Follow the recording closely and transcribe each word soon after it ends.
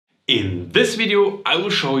In this video, I will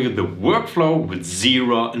show you the workflow with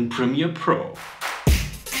ZRAW in Premiere Pro.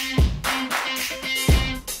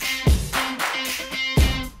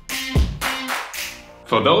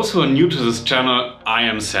 For those who are new to this channel, I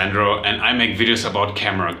am Sandro and I make videos about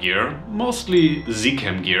camera gear, mostly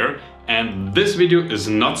Zcam gear, and this video is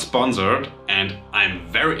not sponsored and I'm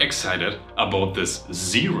very excited about this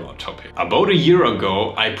ZRAW topic. About a year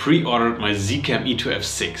ago I pre-ordered my Zcam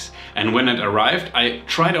E2F6 and when it arrived I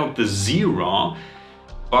tried out the ZRAW,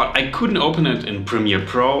 but I couldn't open it in Premiere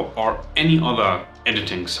Pro or any other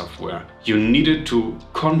editing software. You needed to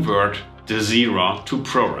convert the ZRAW to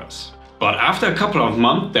ProRes. But after a couple of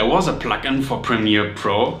months there was a plugin for Premiere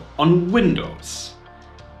Pro on Windows,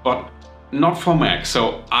 but not for Mac.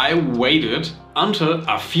 So I waited until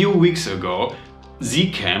a few weeks ago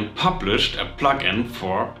Zcam published a plugin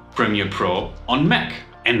for Premiere Pro on Mac.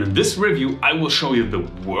 And in this review I will show you the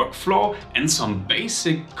workflow and some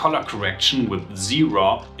basic color correction with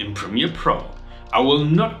ZRAW in Premiere Pro. I will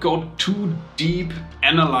not go too deep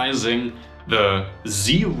analyzing the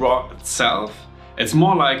ZRAW itself. It's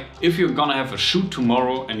more like if you're gonna have a shoot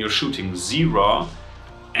tomorrow and you're shooting ZRAW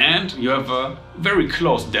and you have a very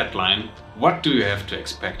close deadline, what do you have to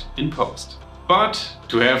expect in post? But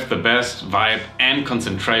to have the best vibe and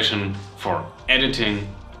concentration for editing,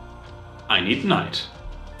 I need night.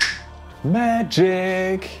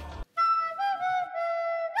 Magic!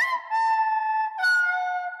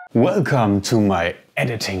 Welcome to my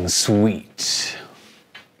editing suite.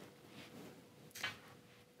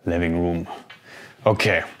 Living room.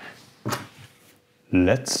 Okay,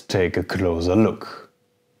 let's take a closer look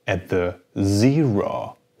at the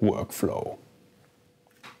ZRAW workflow.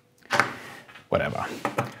 Whatever.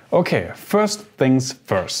 Okay, first things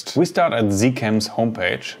first. We start at Zcam's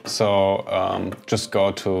homepage. So just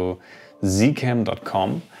go to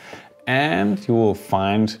zcam.com and you will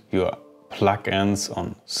find your plugins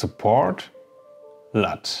on Support,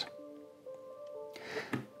 LUT.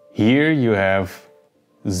 Here you have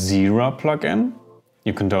ZRAW plugin.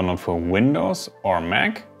 You can download for Windows or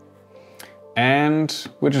Mac. And,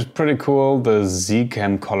 which is pretty cool, the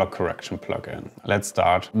Zcam color correction plugin. Let's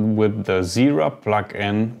start with the ZRAW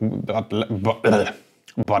plugin,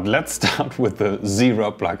 but let's start with the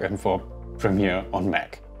ZRAW plugin for Premiere on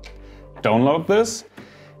Mac. Download this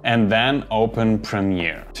and then open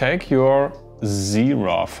Premiere. Take your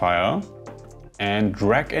ZRAW file and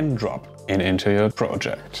drag and drop it into your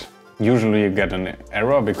project. Usually you get an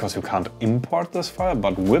error because you can't import this file,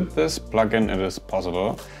 but with this plugin it is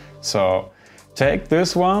possible. So take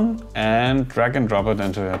this one and drag and drop it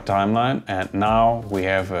into your timeline, and now we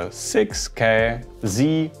have a 6K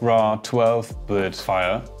ZRAW 12-bit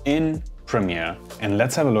file in Premiere. And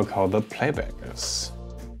let's have a look how the playback is.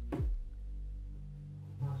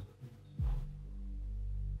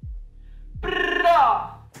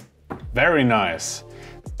 Very nice.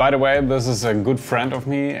 By the way, this is a good friend of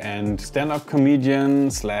me and stand-up comedian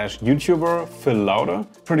slash YouTuber, Phil Lauder.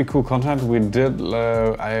 Pretty cool content. We did,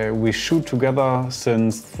 we shoot together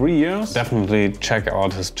since 3 years. Definitely check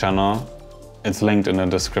out his channel. It's linked in the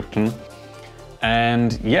description.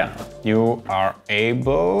 And yeah, you are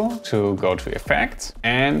able to go to effects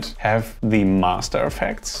and have the master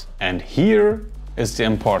effects. And here is the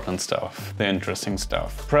important stuff, the interesting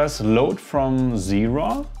stuff. Press load from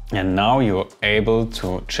ZRAW. And now you're able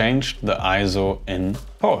to change the ISO in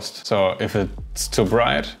post. So if it's too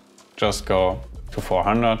bright, just go to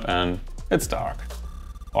 400 and it's dark.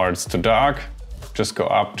 Or it's too dark, just go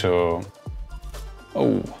up to,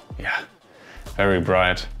 oh yeah, very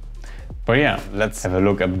bright. But yeah, let's have a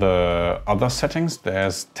look at the other settings.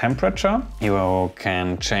 There's temperature. You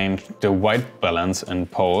can change the white balance in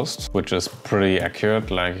post, which is pretty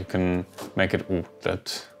accurate. Like you can make it, ooh,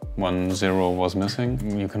 that 1 was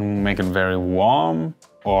missing. You can make it very warm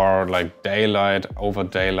or like daylight, over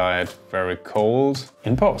daylight, very cold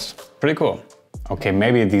in post. Pretty cool. Okay,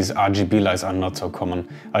 maybe these RGB lights are not so common.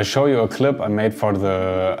 I'll show you a clip I made for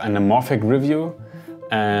the anamorphic review.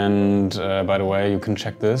 And by the way, you can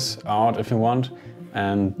check this out if you want.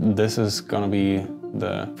 And this is gonna be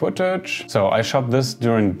the footage. So I shot this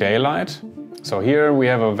during daylight. So here we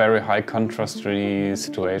have a very high contrast-free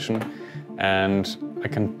situation. And I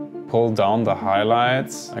can pull down the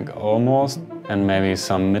highlights, like almost, and maybe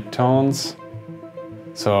some midtones.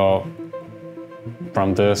 So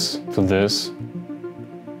from this to this,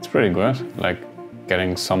 it's pretty good. Like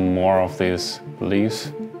getting some more of these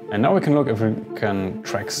leaves. And now we can look if we can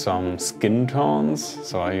track some skin tones.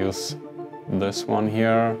 So I use this one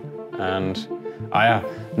here. And yeah,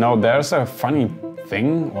 now there's a funny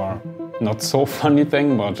thing, or not so funny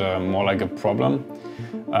thing, but more like a problem.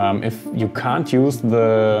 If you can't use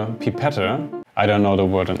the pipette, I don't know the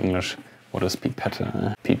word in English. What is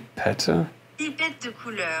pipette? Pipette? Pipette de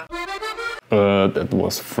couleur. That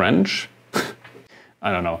was French.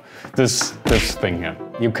 I don't know. This thing here.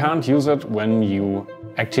 You can't use it when you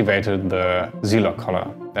activated the ZRAW color.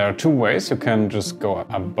 There are two ways. You can just go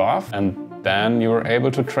above and then you're able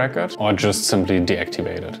to track it, or just simply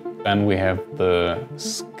deactivate it. Then we have the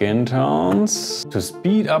skin tones. To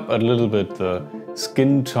speed up a little bit the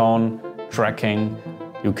skin tone tracking,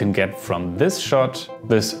 you can get from this shot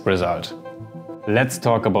this result. Let's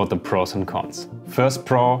talk about the pros and cons. First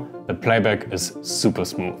pro, the playback is super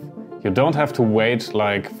smooth. You don't have to wait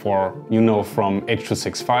like for, from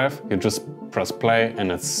H.265, you just press play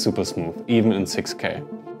and it's super smooth, even in 6K.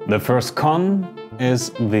 The first con is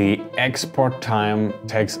the export time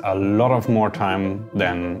takes a lot more time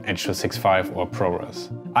than H.265 or ProRes.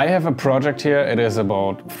 I have a project here, it is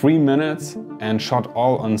about 3 minutes and shot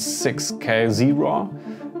all on 6K ZRAW,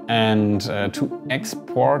 and to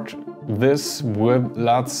export this with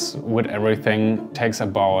LUTs, with everything, takes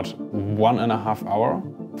about 1.5 hours,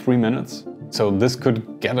 3 minutes. So this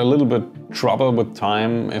could get a little bit trouble with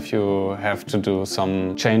time if you have to do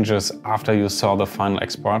some changes after you saw the final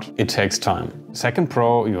export. It takes time. Second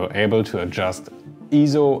pro, you're able to adjust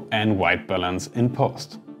ISO and white balance in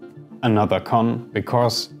post. Another con,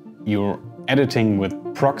 because you're editing with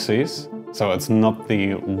proxies, so it's not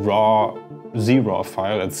the raw ZRAW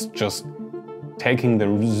file, it's just taking the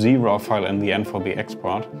ZRAW file in the end for the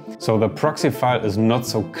export. So the proxy file is not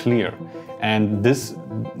so clear. And this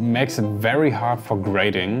makes it very hard for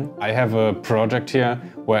grading. I have a project here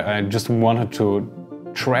where I just wanted to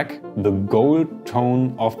track the gold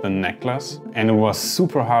tone of the necklace. And it was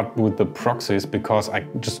super hard with the proxies because I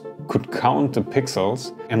just could count the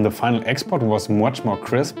pixels. And the final export was much more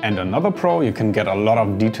crisp. And another pro, you can get a lot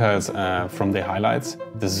of details from the highlights.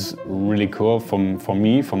 This is really cool for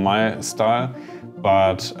me, for my style.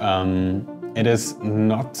 But it is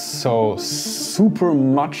not so super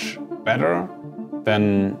much better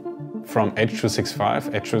than from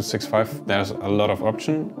H.265. H.265, there's a lot of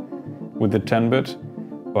option with the 10-bit,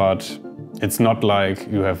 but it's not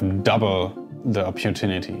like you have double the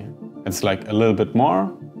opportunity. It's like a little bit more,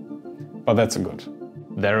 but that's good.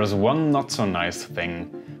 There is one not so nice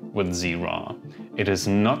thing with ZRAW. It is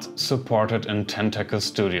not supported in Tentacle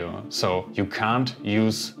Studio, so you can't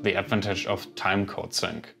use the advantage of timecode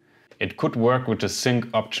sync. It could work with the sync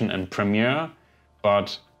option in Premiere,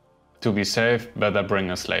 but to be safe, better bring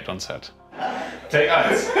a slate on set. Take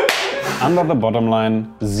ice. Under the bottom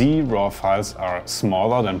line, ZRAW files are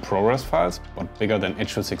smaller than ProRes files, but bigger than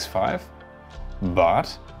H.265,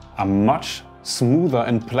 but are much smoother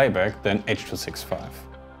in playback than H.265.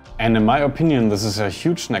 And in my opinion, this is a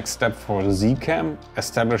huge next step for Zcam,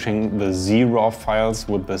 establishing the ZRAW files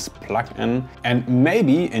with this plugin. And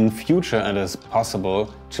maybe in future it is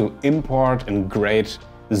possible to import and grade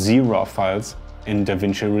ZRAW files in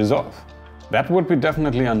DaVinci Resolve. That would be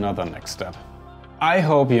definitely another next step. I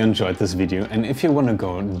hope you enjoyed this video, and if you want to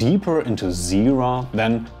go deeper into ZRAW,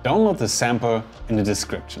 then download the sample in the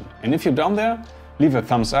description. And if you're down there, leave a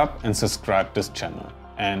thumbs up and subscribe this channel.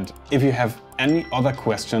 And if you have any other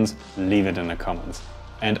questions, leave it in the comments.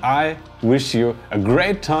 And I wish you a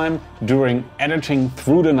great time during editing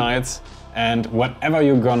through the nights, and whatever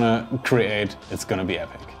you're gonna create, it's gonna be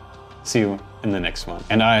epic. See you in the next one.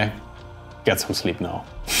 And I get some sleep now.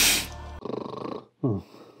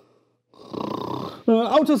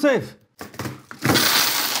 Autosave!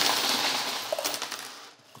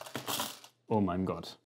 Oh mein Gott.